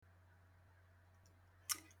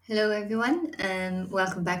Hello, everyone, and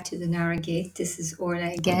welcome back to the Narrow Gate. This is Orla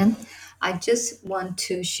again. I just want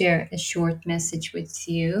to share a short message with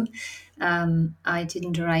you. I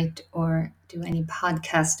didn't write or do any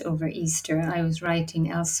podcast over Easter, I was writing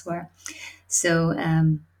elsewhere. So,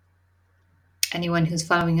 anyone who's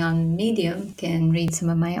following on Medium can read some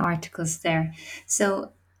of my articles there.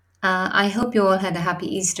 So, I hope you all had a happy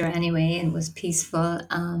Easter anyway and was peaceful,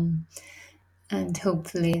 and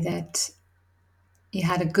hopefully that you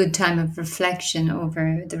had a good time of reflection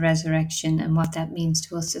over the resurrection and what that means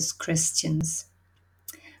to us as Christians.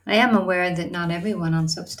 I am aware that not everyone on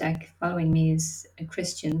Substack following me is a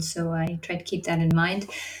Christian, so I try to keep that in mind.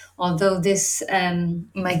 Although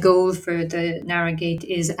my goal for the Narrow Gate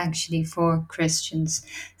is actually for Christians.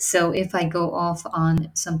 So if I go off on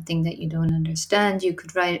something that you don't understand, you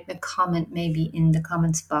could write a comment maybe in the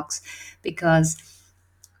comments box, because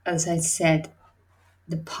as I said,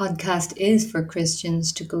 the podcast is for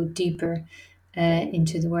Christians to go deeper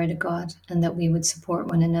into the Word of God and that we would support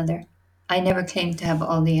one another. I never claim to have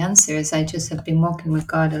all the answers. I just have been walking with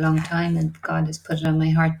God a long time, and God has put it on my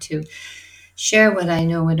heart to share what I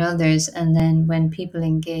know with others. And then when people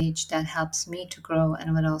engage, that helps me to grow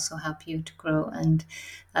and would also help you to grow. And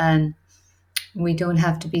um, we don't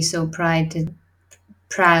have to be so proud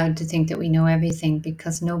to think that we know everything,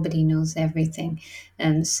 because nobody knows everything.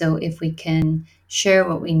 And so if we can share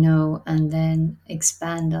what we know and then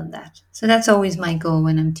expand on that. So that's always my goal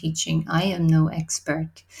when I'm teaching. I am no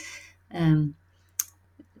expert. Um,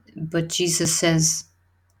 but Jesus says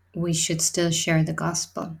we should still share the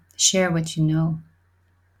gospel, share what you know.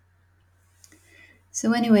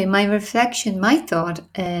 So anyway, my reflection, my thought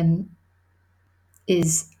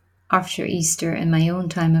is after Easter and my own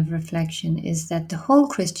time of reflection is that the whole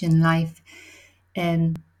Christian life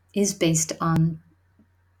um, is based on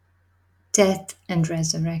death and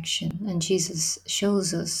resurrection. And Jesus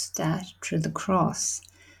shows us that through the cross.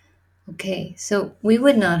 Okay, so we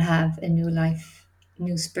would not have a new life,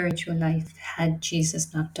 new spiritual life, had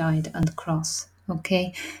Jesus not died on the cross.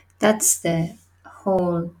 Okay, that's the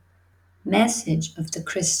whole message of the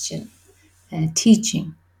Christian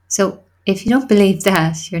teaching. So if you don't believe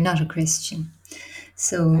that, you're not a Christian.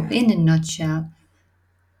 So, in a nutshell,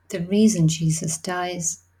 the reason Jesus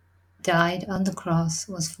died on the cross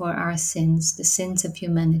was for our sins, the sins of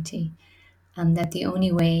humanity, and that the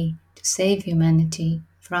only way to save humanity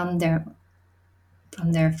from their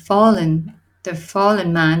fallen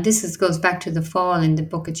man. Goes back to the fall in the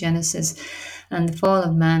book of Genesis, and the fall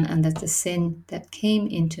of man, and that the sin that came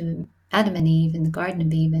into Adam and Eve in the Garden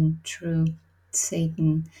of Eden through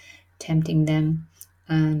Satan tempting them,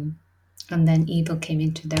 um, and then evil came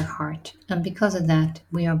into their heart. And because of that,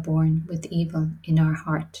 we are born with evil in our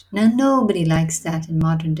heart. Now, nobody likes that in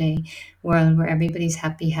modern day world where everybody's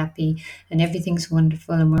happy, and everything's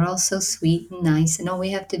wonderful, and we're all so sweet and nice, and all we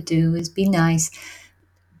have to do is be nice.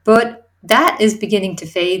 But that is beginning to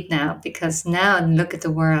fade now, because now look at the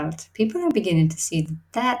world. People are beginning to see that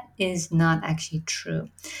that is not actually true.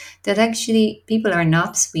 That actually people are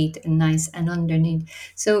not sweet and nice and underneath.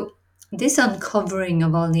 So this uncovering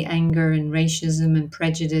of all the anger and racism and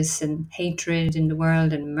prejudice and hatred in the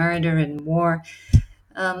world and murder and war,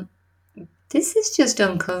 um, this is just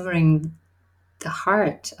uncovering the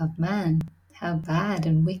heart of man, how bad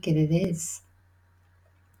and wicked it is.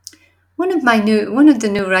 One of the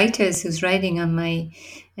new writers who's writing on my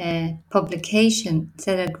publication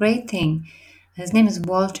said a great thing. His name is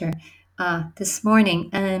Walter. This morning,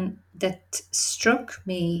 and that struck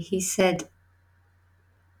me. He said,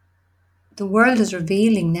 "The world is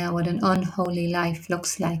revealing now what an unholy life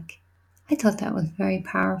looks like." I thought that was a very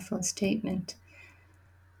powerful statement.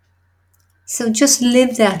 So just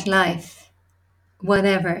live that life,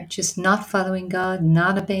 whatever, just not following God,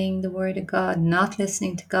 not obeying the word of God, not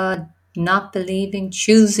listening to God, not believing,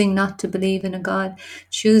 choosing not to believe in a God,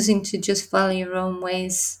 choosing to just follow your own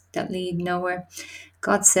ways that lead nowhere.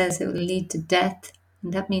 God says it will lead to death,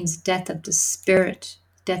 and that means death of the spirit,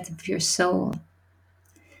 death of your soul.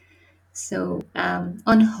 So,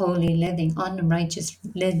 unholy living, unrighteous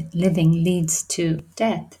living leads to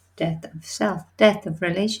death, death of self, death of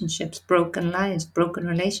relationships, broken lives, broken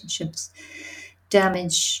relationships,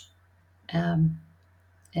 damage um,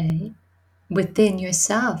 uh, within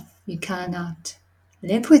yourself. You cannot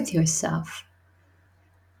live with yourself.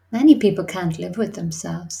 Many people can't live with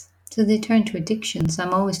themselves. So they turn to addictions.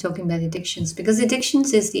 I'm always talking about addictions, because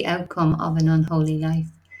addictions is the outcome of an unholy life.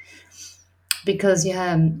 Because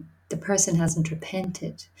the person hasn't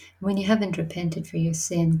repented. When you haven't repented for your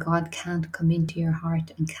sin, God can't come into your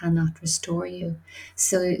heart and cannot restore you.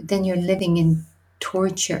 So then you're living in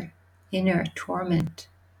torture, inner torment.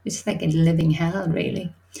 It's like a living hell,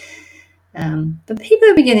 really. But people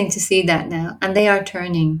are beginning to see that now, and they are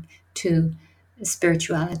turning to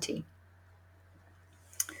spirituality.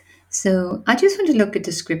 So I just want to look at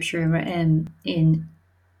the scripture in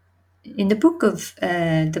the book of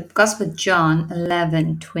the Gospel of John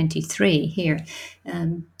 11:23 here.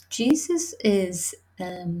 Jesus is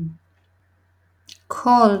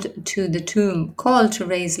called to the tomb, called to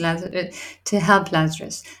raise Lazarus, to help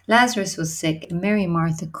Lazarus. Lazarus was sick, and Mary and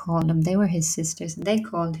Martha called him. They were his sisters, and they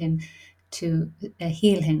called him to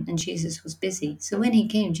heal him, and Jesus was busy. So when he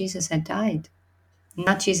came, Jesus had died.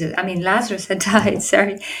 Not Jesus, I mean, Lazarus had died,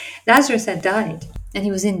 sorry. Lazarus had died, and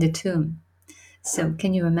he was in the tomb. So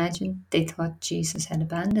can you imagine? They thought Jesus had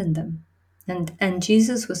abandoned them. And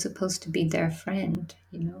Jesus was supposed to be their friend,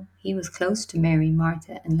 you know. He was close to Mary,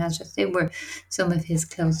 Martha, and Lazarus. They were some of his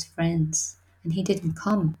close friends, and he didn't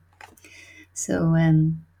come. So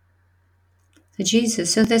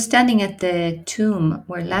they're standing at the tomb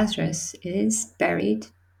where Lazarus is buried.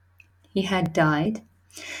 He had died,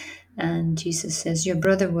 and Jesus says, "Your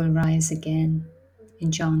brother will rise again,"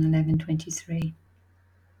 in John 11:23.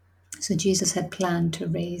 So Jesus had planned to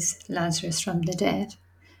raise Lazarus from the dead.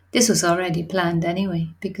 This was already planned anyway,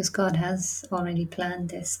 because God has already planned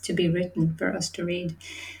this to be written for us to read.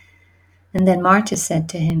 And then Martha said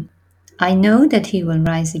to him, "I know that he will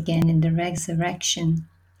rise again in the resurrection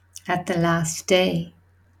at the last day."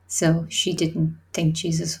 So she didn't think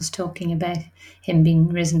Jesus was talking about him being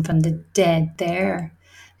risen from the dead there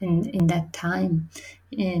in that time.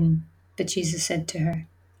 But Jesus said to her,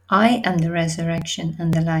 "I am the resurrection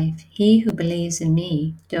and the life. He who believes in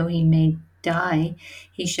me, though he may die,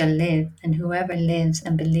 he shall live, and whoever lives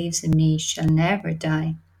and believes in me shall never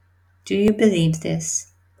die. Do you believe this?"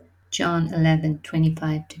 John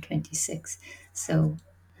 11:25-26. So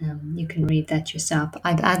you can read that yourself.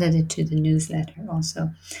 I've added it to the newsletter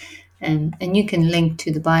also. And you can link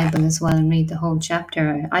to the Bible as well and read the whole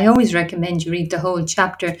chapter. I always recommend you read the whole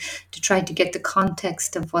chapter to try to get the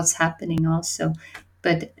context of what's happening also.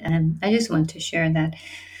 But I just want to share that.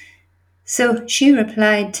 So she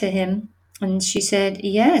replied to him and she said,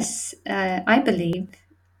 "Yes, I believe.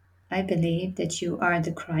 I believe that you are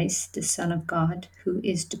the Christ, the Son of God, who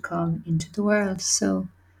is to come into the world." So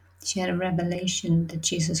she had a revelation that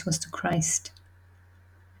Jesus was the Christ.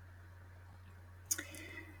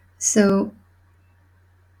 So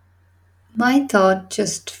my thought,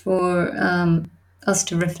 just for us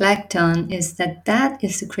to reflect on, is that that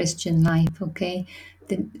is the Christian life, okay?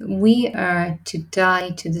 That we are to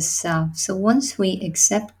die to the self. So once we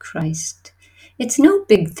accept Christ, it's no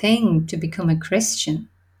big thing to become a Christian.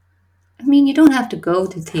 I mean, you don't have to go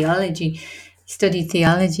to theology, study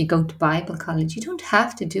theology, go to Bible college. You don't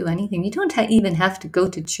have to do anything. You don't even have to go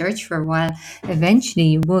to church for a while. Eventually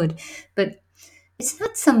you would. But it's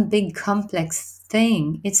not some big complex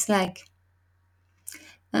thing. It's like,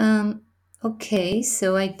 um, okay,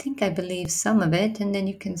 so I think I believe some of it, and then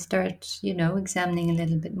you can start, examining a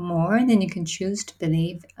little bit more, and then you can choose to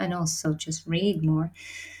believe and also just read more.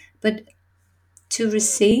 But to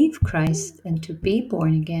receive Christ and to be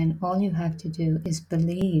born again, all you have to do is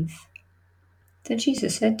believe. So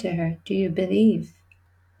Jesus said to her, "Do you believe?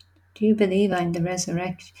 Do you believe I am the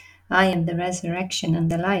resurrection? I am the resurrection and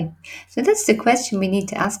the life." So that's the question we need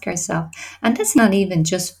to ask ourselves. And that's not even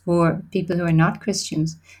just for people who are not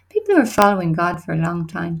Christians, people who are following God for a long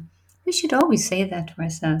time. We should always say that to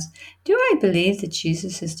ourselves. Do I believe that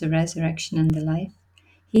Jesus is the resurrection and the life?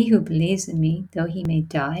 He who believes in me, though he may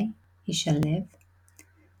die, he shall live.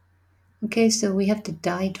 Okay, so we have to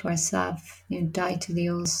die to ourselves, die to the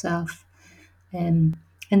old self. And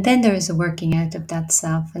then there is a working out of that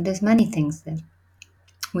self. And there's many things that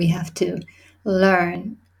we have to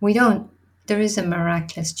learn. There is a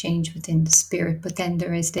miraculous change within the spirit, but then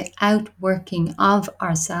there is the outworking of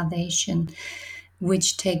our salvation,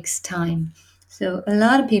 which takes time. So a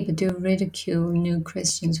lot of people do ridicule new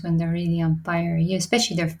Christians when they're really on fire,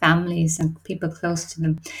 especially their families and people close to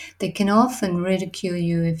them. They can often ridicule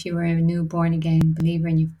you if you were a new born again believer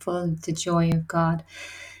and you're full of the joy of God.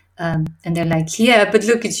 And they're like, "Yeah, but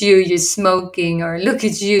look at you, you're smoking," or "Look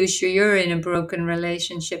at you, sure, you're in a broken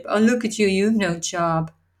relationship," or "Look at you, you've no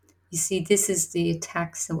job." You see, this is the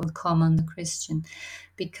attacks that will come on the Christian,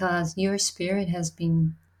 because your spirit has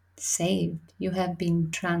been saved, you have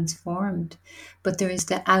been transformed, but there is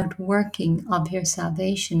the outworking of your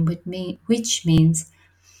salvation, which means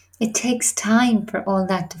it takes time for all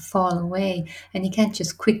that to fall away, and you can't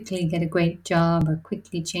just quickly get a great job or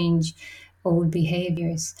quickly change old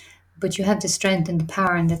behaviors. But you have the strength and the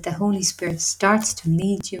power, and that the Holy Spirit starts to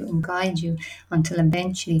lead you and guide you until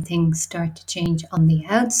eventually things start to change on the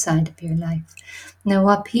outside of your life. Now,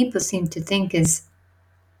 what people seem to think is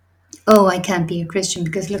Oh, I can't be a Christian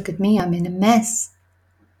because look at me, I'm in a mess.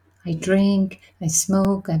 I drink, I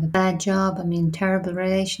smoke, I have a bad job, I'm in terrible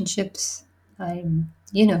relationships. I'm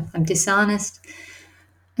dishonest.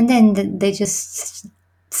 And then they just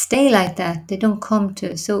stay like that. They don't come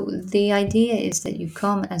to. So the idea is that you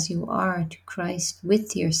come as you are to Christ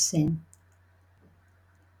with your sin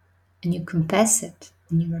and you confess it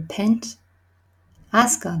and you repent.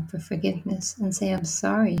 Ask God for forgiveness and say, I'm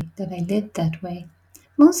sorry that I lived that way.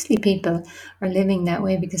 Mostly people are living that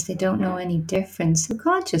way because they don't know any difference. So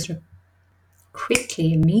God just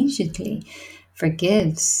quickly, immediately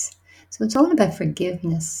forgives. So it's all about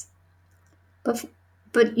forgiveness. But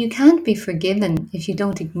but you can't be forgiven if you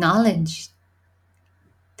don't acknowledge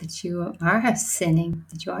that you are sinning,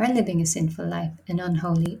 that you are living a sinful life, an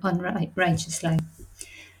unholy, unrighteous life.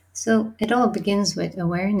 So it all begins with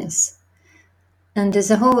awareness. And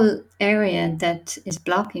there's a whole area that is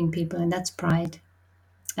blocking people, and that's pride.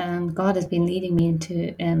 And God has been leading me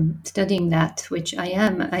into studying that, which I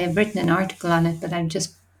am. I have written an article on it, but I'm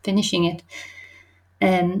just finishing it.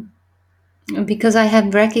 Um, because I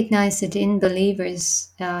have recognized it in believers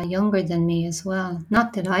younger than me as well.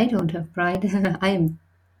 Not that I don't have pride, I am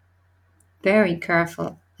very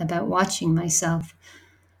careful about watching myself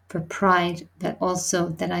for pride, but also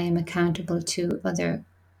that I am accountable to other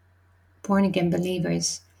born again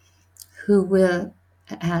believers who will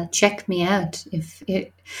check me out. If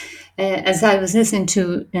it, as I was listening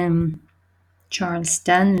to Charles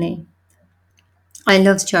Stanley, I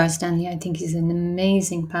love Charles Stanley. I think he's an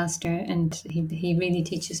amazing pastor, and he really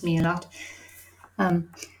teaches me a lot.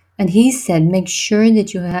 And he said, make sure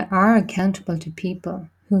that you are accountable to people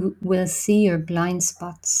who will see your blind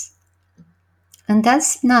spots. And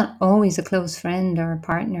that's not always a close friend or a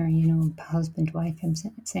partner, husband, wife, I'm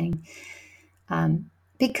saying.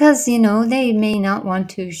 Because, they may not want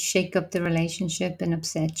to shake up the relationship and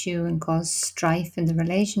upset you and cause strife in the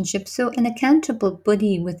relationship. So, an accountable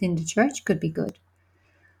buddy within the church could be good.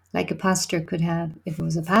 Like a pastor could have, if it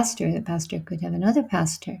was a pastor, the pastor could have another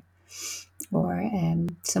pastor. Or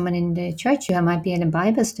someone in the church, you might be in a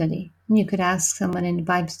Bible study. And you could ask someone in the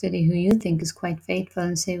Bible study who you think is quite faithful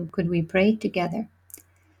and say, could we pray together?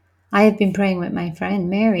 I have been praying with my friend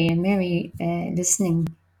Mary, and Mary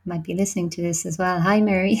might be listening to this as well. Hi,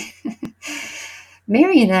 Mary.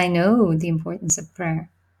 Mary and I know the importance of prayer.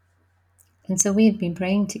 And so we have been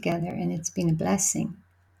praying together, and it's been a blessing.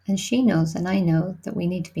 And she knows, and I know, that we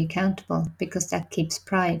need to be accountable because that keeps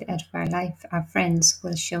pride out of our life. Our friends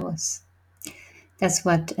will show us. That's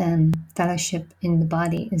what fellowship in the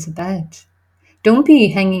body is about. Don't be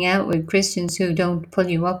hanging out with Christians who don't pull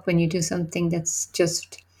you up when you do something that's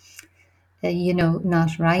just,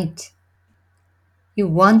 not right. You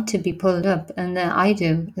want to be pulled up, and I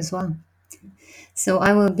do as well. So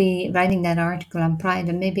I will be writing that article on pride,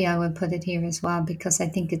 and maybe I will put it here as well because I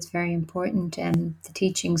think it's very important. The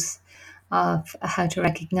teachings of how to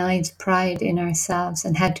recognize pride in ourselves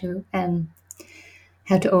and how to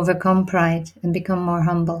overcome pride and become more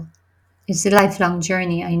humble. It's a lifelong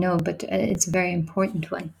journey, I know, but it's a very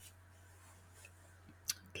important one.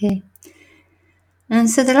 Okay. And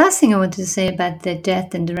so the last thing I wanted to say about the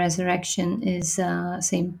death and the resurrection is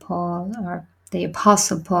St. Paul, or the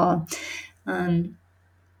Apostle Paul, in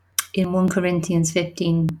 1 Corinthians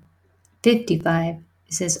 15:55.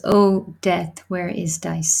 It says, O death, where is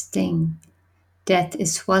thy sting? Death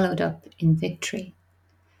is swallowed up in victory.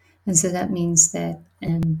 And so that means that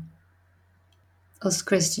us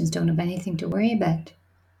Christians don't have anything to worry about,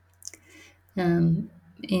 in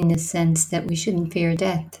the sense that we shouldn't fear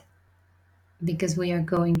death because we are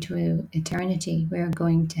going to eternity. We are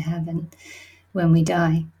going to heaven when we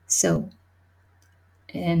die. So,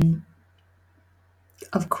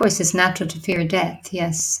 of course, it's natural to fear death.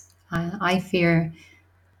 Yes, I fear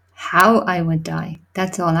how I would die.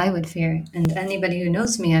 That's all I would fear. And anybody who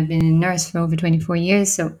knows me, I've been a nurse for over 24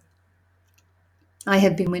 years. So I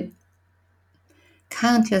have been with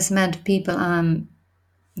countless amount of people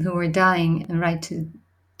who were dying and right to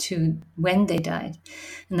when they died.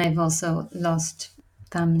 And I've also lost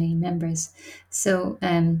family members. So,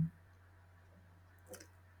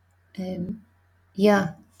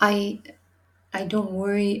 yeah, I don't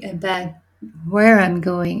worry about where I'm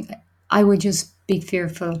going. I would just be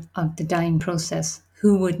fearful of the dying process.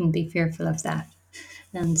 Who wouldn't be fearful of that?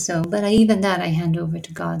 And so, but even that I hand over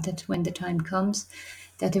to God, that when the time comes,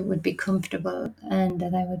 that it would be comfortable and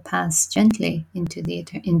that I would pass gently into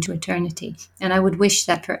eternity. And I would wish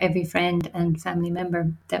that for every friend and family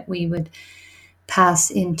member, that we would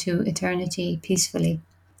pass into eternity peacefully.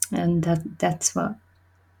 And that's what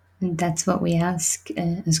And that's what we ask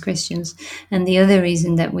as Christians. And the other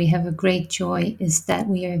reason that we have a great joy is that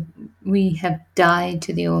we have died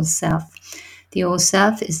to the old self. The old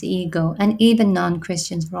self is the ego, and even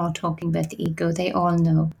non-Christians, we're all talking about the ego. They all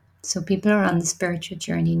know. So people are on the spiritual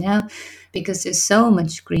journey now because there's so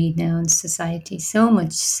much greed now in society, so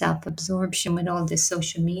much self-absorption with all this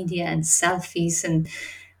social media and selfies and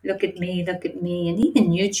look at me, and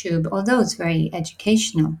even YouTube, although it's very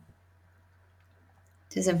educational,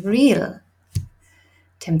 there's a real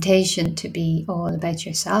temptation to be all about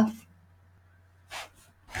yourself.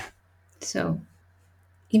 So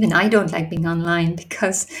even I don't like being online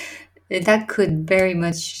because that could very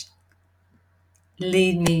much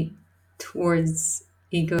lead me towards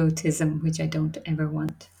egotism, which I don't ever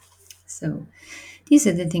want. So these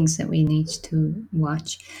are the things that we need to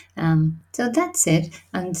watch. So that's it.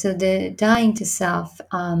 And so the dying to self,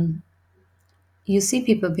 you see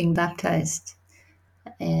people being baptized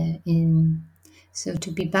in. So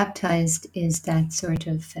to be baptized is that sort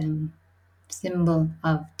of symbol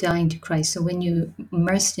of dying to Christ. So when you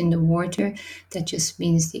immersed in the water, that just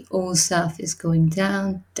means the old self is going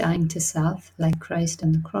down, dying to self, like Christ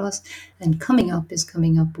on the cross, and coming up is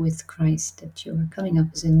coming up with Christ, that you are coming up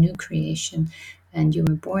as a new creation, and you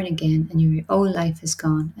were born again, and your old life is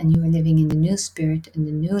gone, and you are living in the new spirit and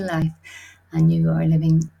the new life, and you are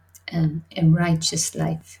living a righteous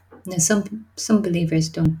life. Now, some believers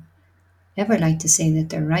don't ever like to say that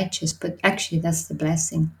they're righteous, but actually that's the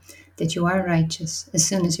blessing, that you are righteous as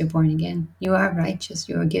soon as you're born again. You are righteous.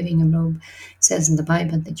 You are giving a robe. It says in the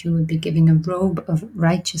Bible that you would be giving a robe of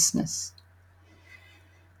righteousness.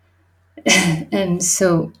 And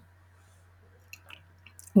so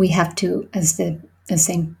we have to, as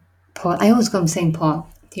Saint Paul, I always call him Saint Paul,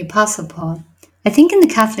 the Apostle Paul. I think in the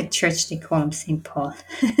Catholic Church they call him Saint Paul.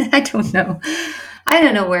 I don't know. I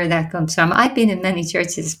don't know where that comes from. I've been in many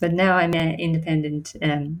churches, but now I'm an independent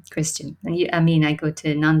Christian. And I go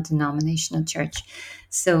to a non-denominational church.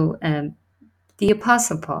 So the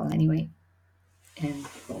Apostle Paul, anyway. Um,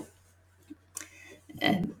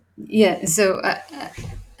 yeah. So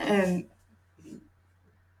I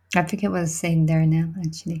forget what I was saying there now,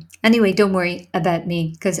 actually. Anyway, don't worry about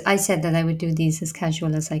me because I said that I would do these as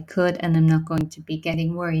casual as I could, and I'm not going to be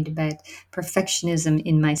getting worried about perfectionism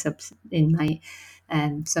in my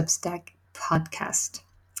Substack podcast.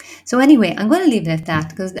 So anyway, I'm going to leave it at that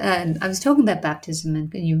because I was talking about baptism,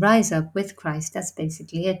 and when you rise up with Christ, that's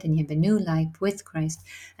basically it, and you have a new life with Christ,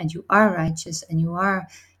 and you are righteous, and you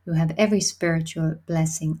have every spiritual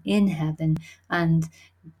blessing in heaven, and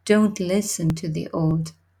don't listen to the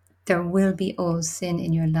old. There will be old sin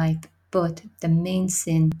in your life, but the main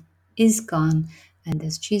sin is gone. And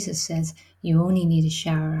as Jesus says, you only need a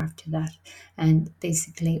shower after that. And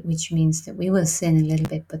basically, which means that we will sin a little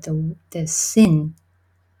bit, but the sin,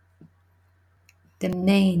 the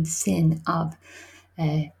main sin of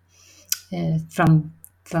uh, from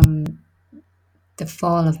the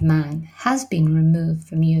fall of man has been removed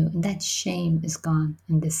from you, and that shame is gone,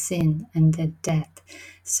 and the sin and the death.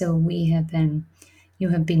 So you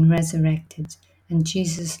have been resurrected, and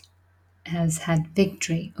Jesus has had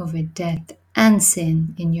victory over death and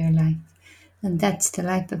sin in your life. And that's the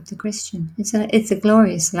life of the Christian. It's a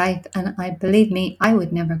glorious life, and I believe me, I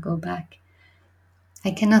would never go back.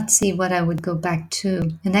 I cannot see what I would go back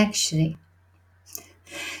to. And actually,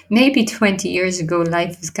 maybe 20 years ago,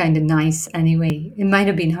 life was kind of nice anyway. It might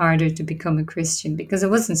have been harder to become a Christian because it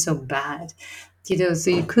wasn't so bad, so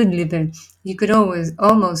you could always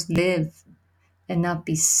almost live and not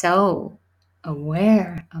be so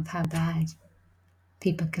aware of how bad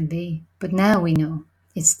people can be. But now we know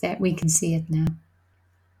it's that we can see it now.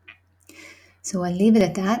 So I'll leave it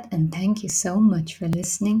at that, and thank you so much for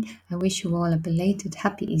listening. I wish you all a belated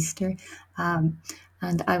happy Easter,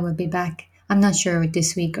 and I will be back. I'm not sure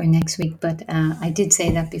this week or next week, but I did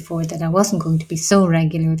say that before that I wasn't going to be so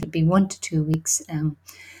regular. It'll be 1 to 2 weeks, and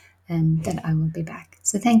that I will be back.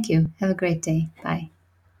 So thank you. Have a great day. Bye.